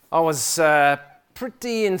I was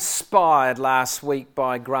pretty inspired last week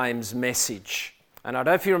by Graham's message. And I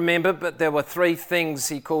don't know if you remember, but there were 3 things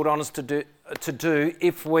he called on us to do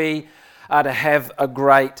if we are to have a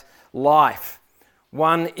great life.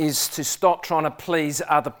 One is to stop trying to please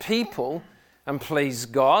other people and please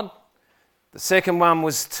God. The second one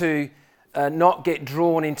was to not get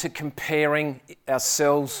drawn into comparing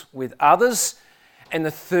ourselves with others. And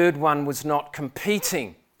the third one was not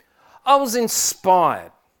competing. I was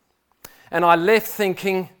inspired. And I left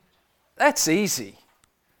thinking, that's easy.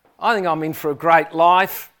 I think I'm in for a great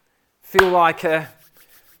life. Feel like a,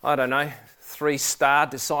 3-star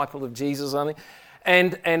disciple of Jesus, I think.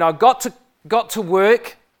 And I got to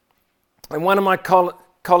work, and one of my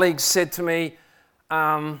colleagues said to me,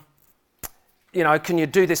 can you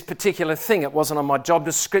do this particular thing? It wasn't on my job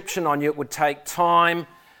description. I knew it would take time.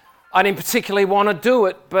 I didn't particularly want to do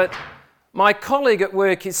it, but my colleague at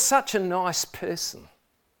work is such a nice person.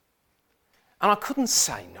 And I couldn't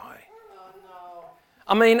say no.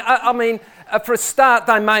 I mean, for a start,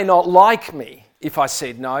 they may not like me if I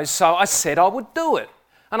said no, so I said I would do it.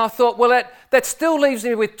 And I thought, well, that still leaves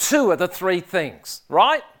me with 2 of the 3 things,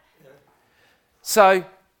 right? Yeah. So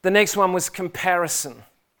the next one was comparison.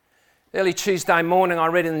 Early Tuesday morning, I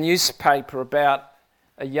read in the newspaper about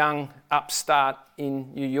a young upstart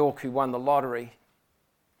in New York who won the lottery.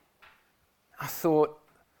 I thought,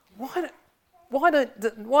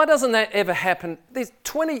 why doesn't that ever happen? He's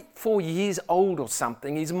 24 years old or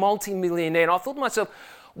something. He's a multi-millionaire. And I thought to myself,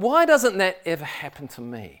 why doesn't that ever happen to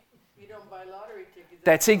me? You don't buy lottery tickets.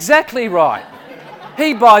 That's exactly right.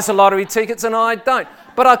 He buys the lottery tickets and I don't.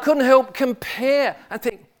 But I couldn't help compare and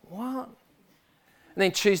think, what? And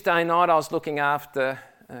then Tuesday night, I was looking after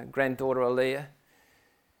granddaughter Aaliyah.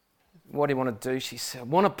 What do you want to do? She said, I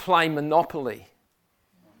want to play Monopoly.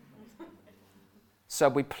 So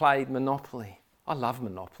we played Monopoly. I love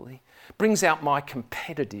Monopoly. Brings out my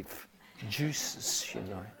competitive juices, you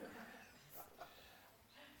know.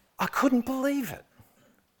 I couldn't believe it.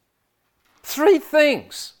 3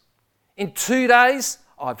 things. In 2 days,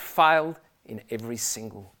 I'd failed in every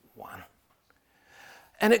single one.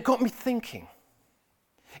 And it got me thinking.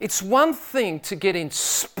 It's one thing to get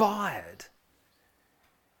inspired.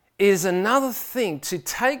 It is another thing to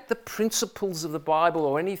take the principles of the Bible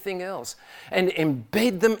or anything else and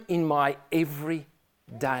embed them in my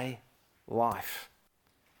everyday life.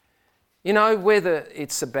 You know, whether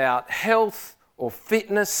it's about health or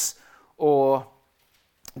fitness or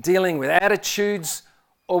dealing with attitudes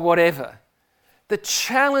or whatever. The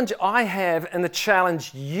challenge I have and the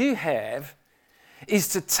challenge you have is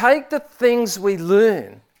to take the things we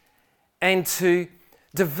learn and to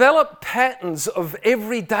develop patterns of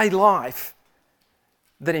everyday life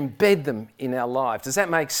that embed them in our lives. Does that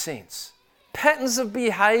make sense? Patterns of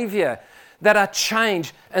behaviour that are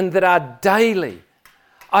changed and that are daily.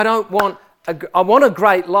 I want a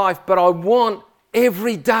great life, but I want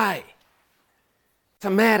every day to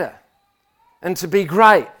matter and to be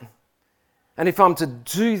great. And if I'm to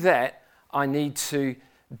do that, I need to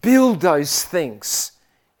build those things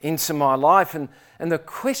into my life. And the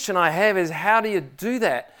question I have is, how do you do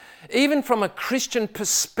that? Even from a Christian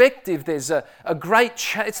perspective, there's a great,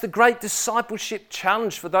 it's the great discipleship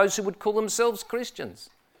challenge for those who would call themselves Christians.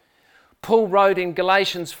 Paul wrote in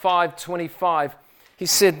Galatians 5:25, he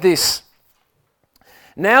said this,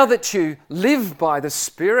 now that you live by the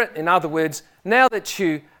Spirit, in other words, now that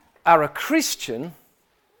you are a Christian,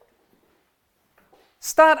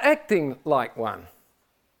 start acting like one.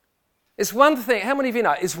 It's one thing, how many of you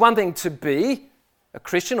know, it's one thing to be a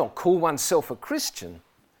Christian or call oneself a Christian.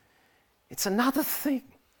 It's another thing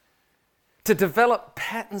to develop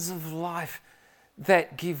patterns of life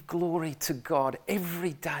that give glory to God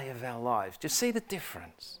every day of our lives. Do you see the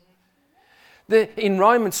difference? In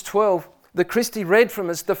Romans 12, the Christy read from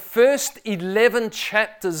us, the first 11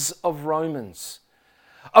 chapters of Romans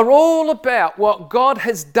are all about what God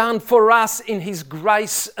has done for us in His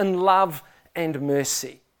grace and love and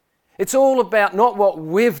mercy. It's all about not what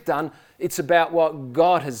we've done, it's about what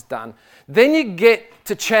God has done. Then you get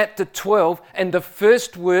to chapter 12, and the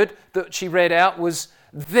first word that she read out was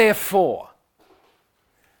therefore.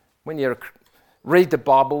 When you read the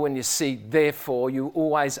Bible, when you see therefore, you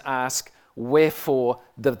always ask, wherefore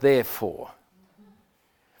the therefore?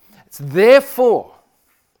 It's therefore.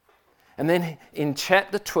 And then in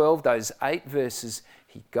chapter 12, those 8 verses,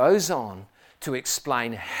 he goes on to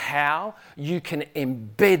explain how you can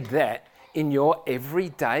embed that in your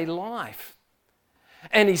everyday life.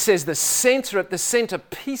 And he says the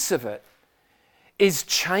centerpiece of it is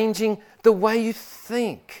changing the way you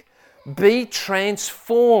think. Be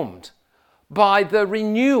transformed by the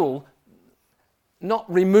renewal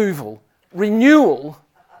not removal, renewal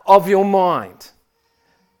of your mind.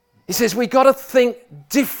 He says we've got to think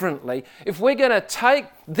differently. If we're going to take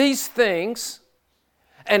these things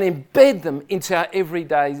and embed them into our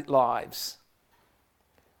everyday lives,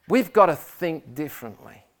 we've got to think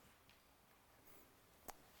differently.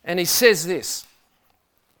 And he says this.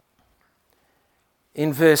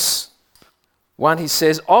 In verse 1, he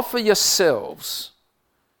says, offer yourselves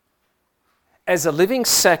as a living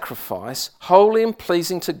sacrifice, holy and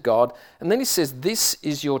pleasing to God. And then he says, this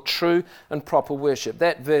is your true and proper worship.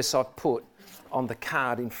 That verse I've put on the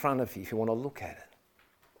card in front of you if you want to look at it.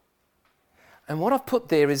 And what I've put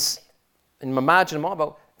there is, in my margin of my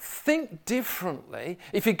Bible, think differently.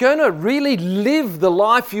 If you're going to really live the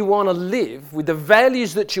life you want to live with the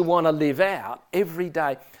values that you want to live out every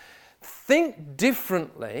day, think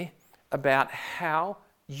differently about how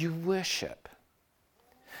you worship.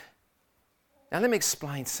 Now let me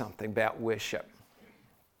explain something about worship.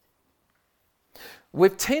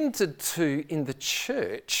 We've tended to, in the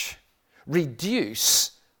church,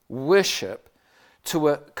 reduce worship to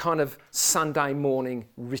a kind of Sunday morning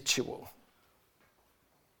ritual.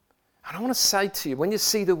 And I want to say to you, when you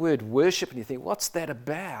see the word worship and you think, what's that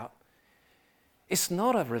about? It's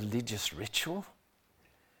not a religious ritual.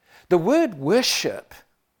 The word worship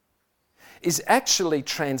is actually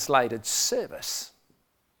translated service.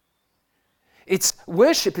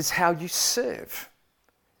 Worship is how you serve.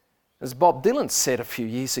 As Bob Dylan said a few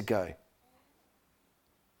years ago,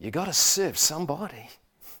 you got to serve somebody.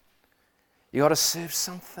 You got to serve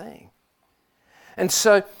something. And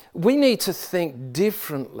so we need to think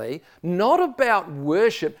differently, not about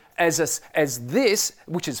worship as this,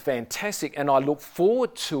 which is fantastic, and I look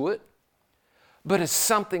forward to it, but as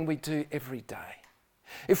something we do every day.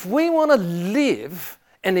 If we want to live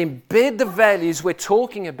and embed the values we're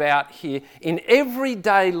talking about here in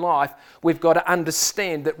everyday life, we've got to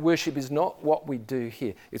understand that worship is not what we do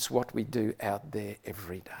here, it's what we do out there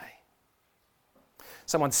every day.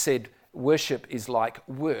 Someone said worship is like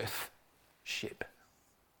worth-ship.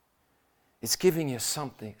 It's giving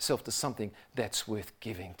yourself to something that's worth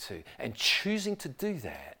giving to and choosing to do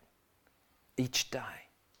that each day.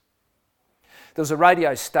 There was a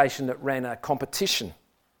radio station that ran a competition.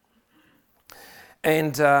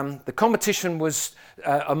 And the competition was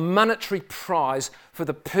a monetary prize for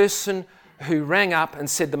the person who rang up and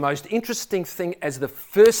said the most interesting thing as the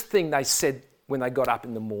first thing they said when they got up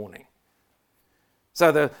in the morning.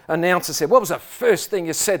 So the announcer said, what was the first thing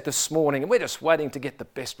you said this morning? And we're just waiting to get the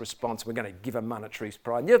best response. We're going to give a monetary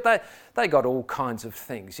prize. And yeah, they got all kinds of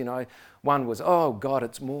things, you know. One was, oh, God,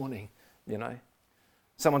 it's morning, you know.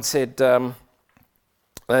 Someone said,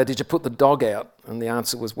 did you put the dog out? And the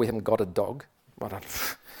answer was, we haven't got a dog.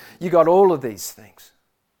 You got all of these things.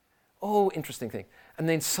 All interesting things. And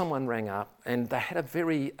then someone rang up and they had a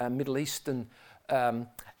very Middle Eastern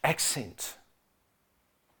accent.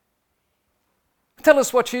 Tell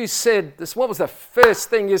us what you said. What was the first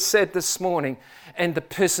thing you said this morning? And the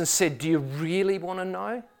person said, do you really want to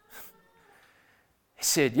know? He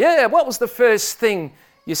said, yeah, what was the first thing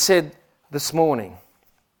you said this morning?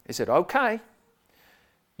 He said, okay,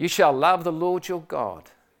 you shall love the Lord your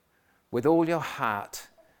God with all your heart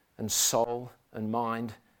and soul and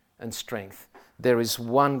mind and strength. There is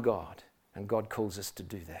one God, and God calls us to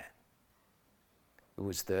do that. It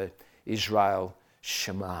was the Israel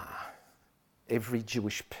Shema. Every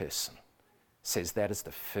Jewish person says that is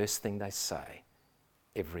the first thing they say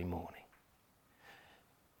every morning.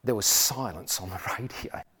 There was silence on the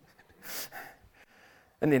radio.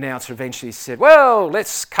 And the announcer eventually said, well,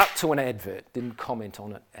 let's cut to an advert. Didn't comment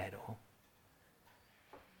on it at all.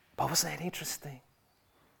 But wasn't that interesting?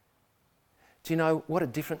 Do you know what a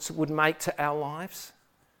difference it would make to our lives?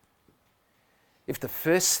 If the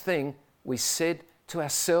first thing we said to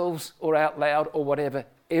ourselves or out loud or whatever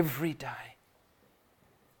every day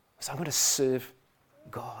was, I'm going to serve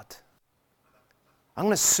God. I'm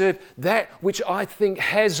going to serve that which I think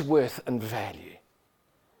has worth and value.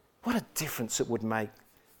 What a difference it would make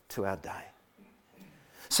to our day.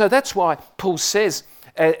 So that's why Paul says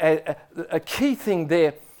a key thing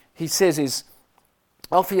there, he says, is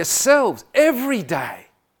offer yourselves every day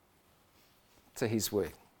to his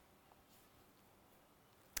work.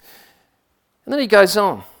 And then he goes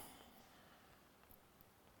on.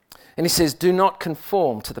 And he says, do not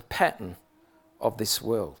conform to the pattern of this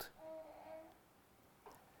world.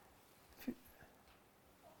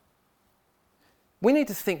 We need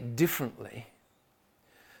to think differently.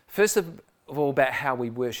 First of all, about how we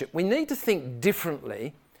worship. We need to think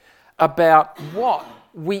differently about what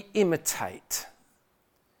we imitate.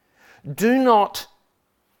 Do not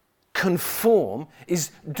conform,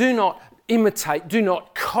 do not imitate, do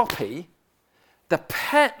not copy the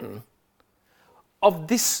pattern of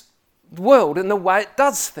this world and the way it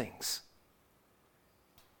does things.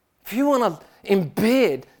 If you want to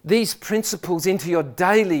embed these principles into your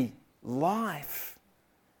daily life,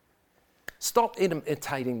 stop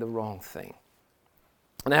imitating the wrong thing.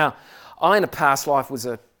 Now, I in a past life was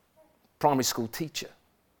a primary school teacher.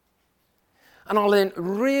 And I learned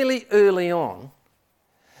really early on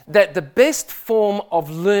that the best form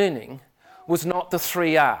of learning was not the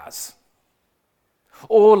 3 R's,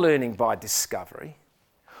 or learning by discovery,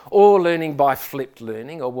 or learning by flipped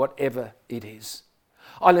learning, or whatever it is.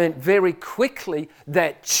 I learned very quickly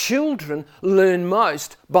that children learn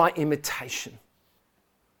most by imitation.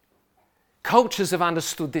 Cultures have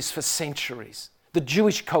understood this for centuries. The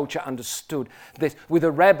Jewish culture understood that with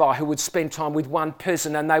a rabbi who would spend time with one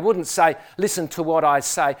person, and they wouldn't say, listen to what I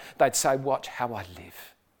say, they'd say, watch how I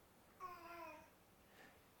live.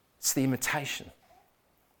 It's the imitation.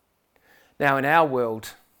 Now in our world,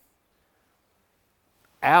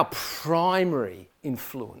 our primary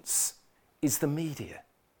influence is the media.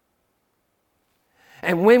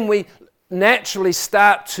 And when we naturally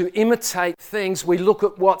start to imitate things, we look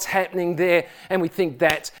at what's happening there and we think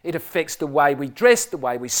that it affects the way we dress, the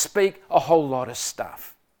way we speak, a whole lot of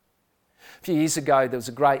stuff. A few years ago, there was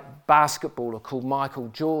a great basketballer called Michael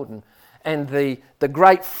Jordan, and the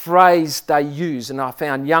great phrase they use, and I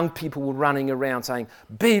found young people were running around saying,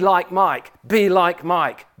 be like Mike, be like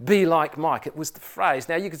Mike, be like Mike. It was the phrase.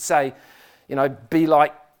 Now you could say, be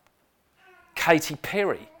like Katy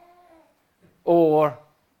Perry or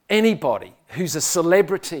anybody who's a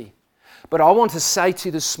celebrity. But I want to say to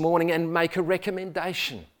you this morning and make a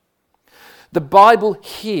recommendation. The Bible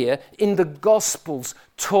here in the Gospels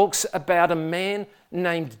talks about a man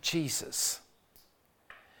named Jesus.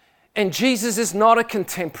 And Jesus is not a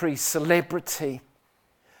contemporary celebrity.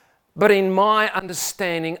 But in my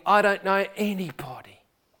understanding, I don't know anybody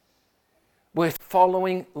worth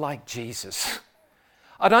following like Jesus.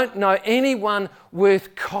 I don't know anyone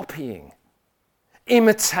worth copying,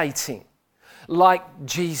 imitating like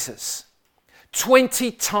Jesus.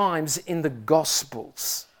 20 times in the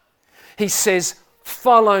Gospels, he says,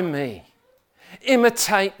 follow me,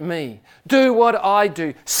 imitate me, do what I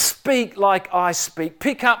do, speak like I speak,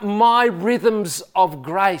 pick up my rhythms of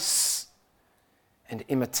grace and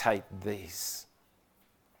imitate these.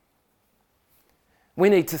 We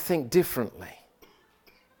need to think differently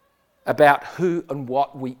about who and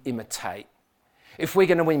what we imitate if we're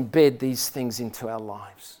going to embed these things into our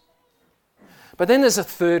lives. But then there's a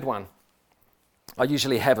third one. I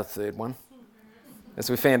usually have a third one, as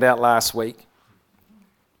we found out last week.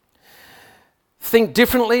 Think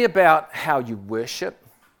differently about how you worship.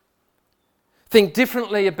 Think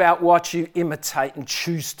differently about what you imitate and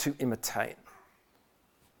choose to imitate.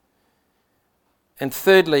 And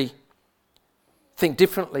thirdly, think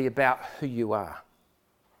differently about who you are.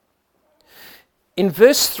 In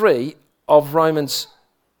verse 3 of Romans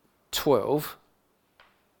 12,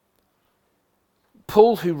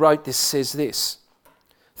 Paul, who wrote this, says this: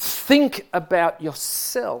 think about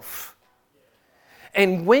yourself.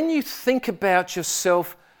 And when you think about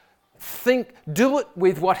yourself, do it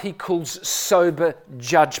with what he calls sober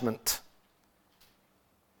judgment.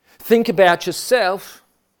 Think about yourself,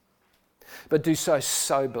 but do so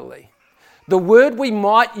soberly. The word we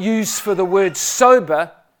might use for the word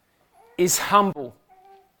sober is humble.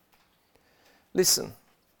 Listen,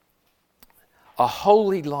 a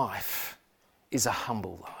holy life is a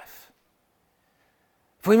humble life.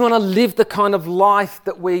 If we want to live the kind of life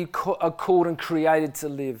that we are called and created to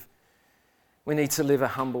live, we need to live a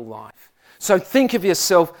humble life. So think of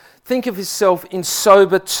yourself in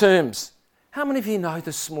sober terms. How many of you know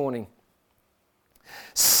this morning?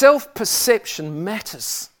 Self-perception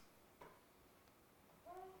matters.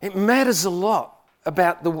 It matters a lot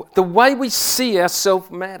about the way we see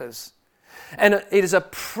ourselves matters. And it is a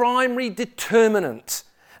primary determinant.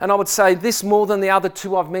 And I would say this more than the other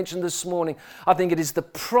two I've mentioned this morning. I think it is the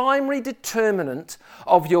primary determinant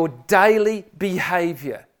of your daily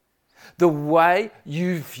behaviour, the way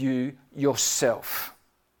you view yourself.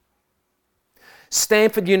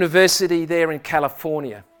 Stanford University there in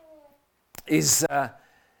California is a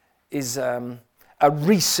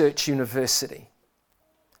research university.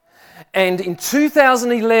 And in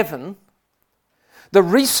 2011, the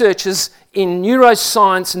researchers in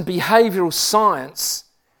neuroscience and behavioural science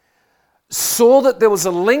saw that there was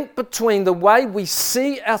a link between the way we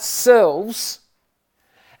see ourselves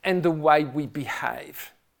and the way we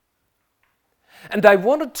behave. And they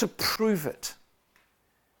wanted to prove it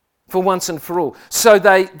for once and for all. So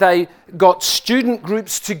they got student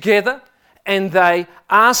groups together and they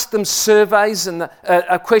asked them surveys and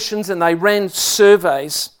questions, and they ran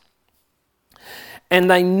surveys, and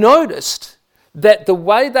they noticed that the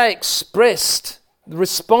way they expressed the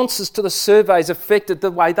responses to the surveys affected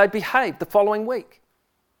the way they behaved the following week.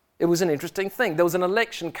 It was an interesting thing. There was an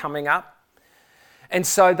election coming up, and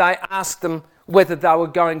so they asked them whether they were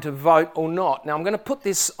going to vote or not. Now, I'm going to put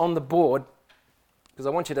this on the board because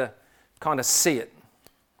I want you to kind of see it.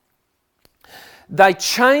 They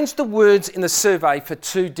changed the words in the survey for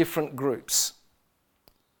two different groups.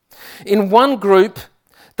 In one group,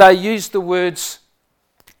 they used the words,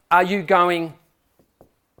 "Are you going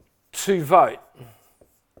to vote?"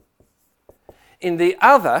 In the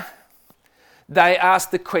other, they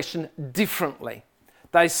asked the question differently.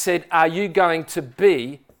 They said, "Are you going to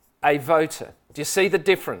be a voter?" Do you see the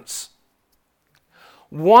difference?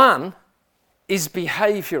 One is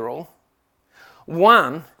behavioural.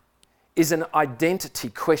 One is an identity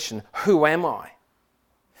question. Who am I?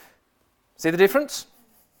 See the difference?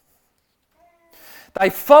 They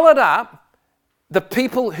followed up the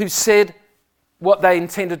people who said what they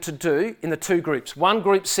intended to do in the two groups. One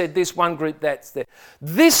group said this, one group that's that.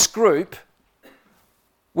 This group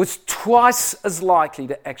was twice as likely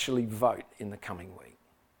to actually vote in the coming week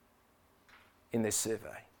in this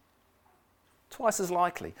survey. Twice as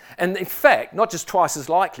likely. And in fact, not just twice as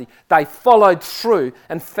likely, they followed through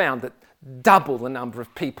and found that double the number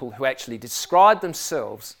of people who actually described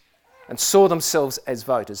themselves and saw themselves as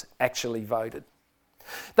voters actually voted.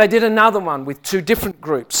 They did another one with two different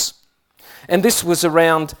groups, and this was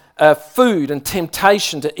around food and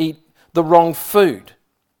temptation to eat the wrong food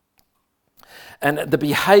and the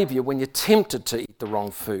behaviour when you're tempted to eat the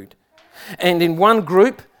wrong food. And in one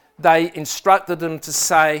group, they instructed them to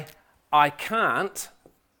say, "I can't."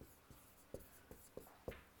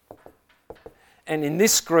 And in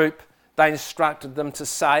this group, they instructed them to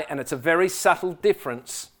say, and it's a very subtle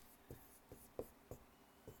difference,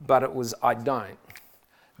 but it was, "I don't."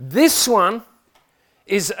 This one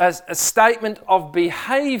is a statement of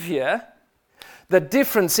behaviour. The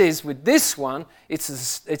difference is with this one, it's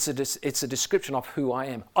a description of who I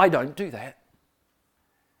am. I don't do that.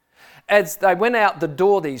 As they went out the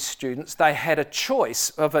door, these students, they had a choice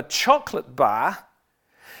of a chocolate bar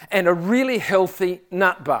and a really healthy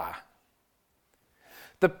nut bar.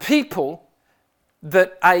 The people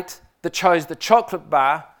that chose the chocolate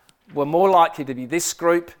bar were more likely to be this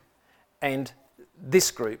group, and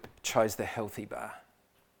this group chose the healthy bar.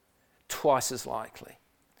 Twice as likely.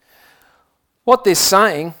 What they're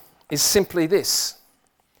saying is simply this,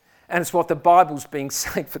 and it's what the Bible's been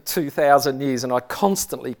saying for 2,000 years, and I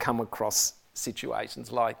constantly come across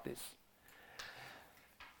situations like this.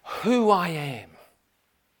 Who I am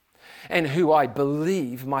and who I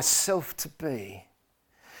believe myself to be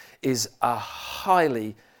is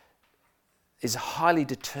highly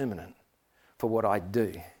determinant for what I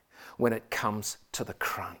do when it comes to the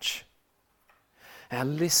crunch. Now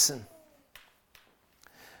listen,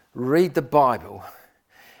 read the Bible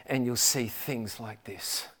and you'll see things like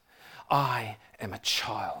this. I am a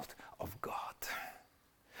child of God.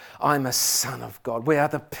 I'm a son of God. We are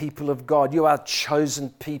the people of God. You are a chosen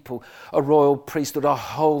people, a royal priesthood, a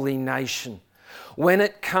holy nation. When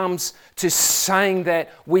it comes to saying that,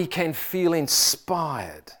 we can feel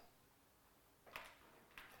inspired.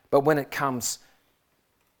 But when it comes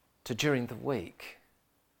to during the week,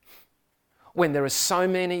 when there are so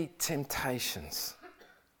many temptations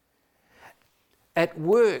at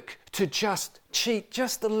work to just cheat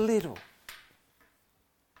just a little,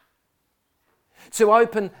 to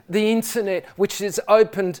open the internet, which has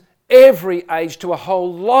opened every age to a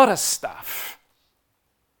whole lot of stuff.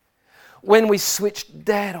 When we switch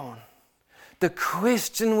that on, the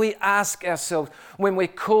question we ask ourselves when we're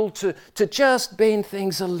called to just bend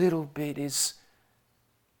things a little bit is,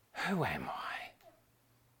 who am I?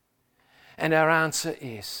 And our answer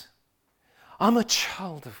is, I'm a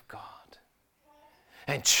child of God.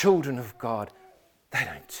 And children of God, they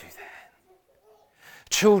don't do that.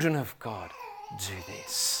 Children of God do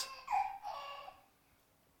this.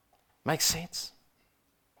 Make sense?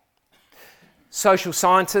 Social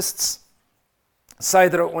scientists say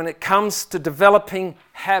that when it comes to developing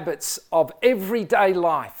habits of everyday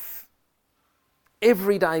life,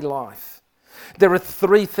 there are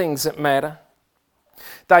three things that matter.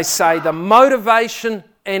 They say the motivation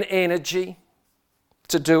and energy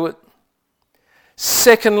to do it.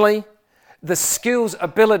 Secondly, the skills,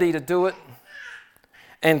 ability to do it.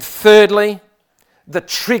 And thirdly, the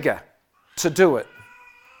trigger to do it.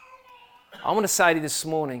 I want to say to you this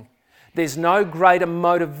morning, there's no greater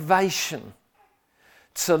motivation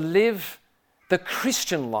to live the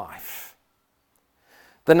Christian life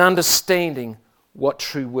than understanding what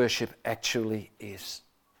true worship actually is.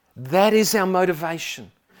 That is our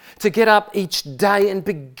motivation, to get up each day and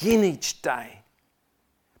begin each day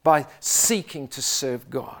by seeking to serve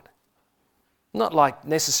God. Not like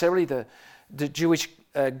necessarily the Jewish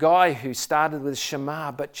guy who started with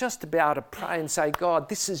Shema, but just to be able to pray and say, God,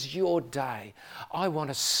 this is your day. I want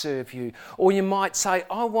to serve you. Or you might say,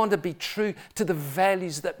 I want to be true to the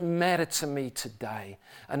values that matter to me today,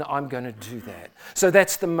 and I'm going to do that. So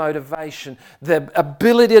that's the motivation. The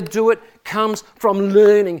ability to do it comes from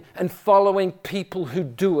learning and following people who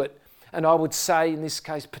do it. And I would say, in this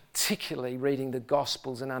case, particularly reading the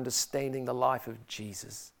Gospels and understanding the life of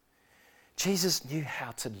Jesus. Jesus knew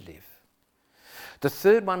how to live. The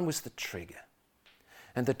third one was the trigger.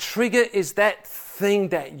 And the trigger is that thing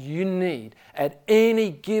that you need at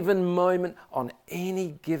any given moment on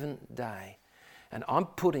any given day. And I'm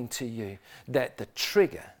putting to you that the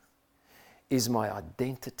trigger is my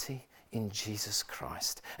identity in Jesus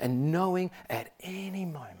Christ. And knowing at any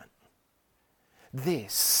moment,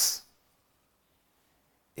 this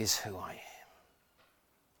is who I am.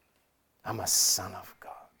 I'm a son of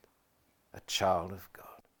God, a child of God.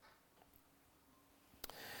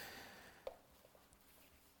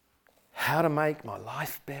 How to make my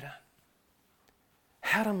life better,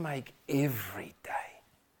 how to make every day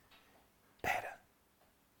better.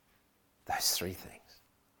 Those three things.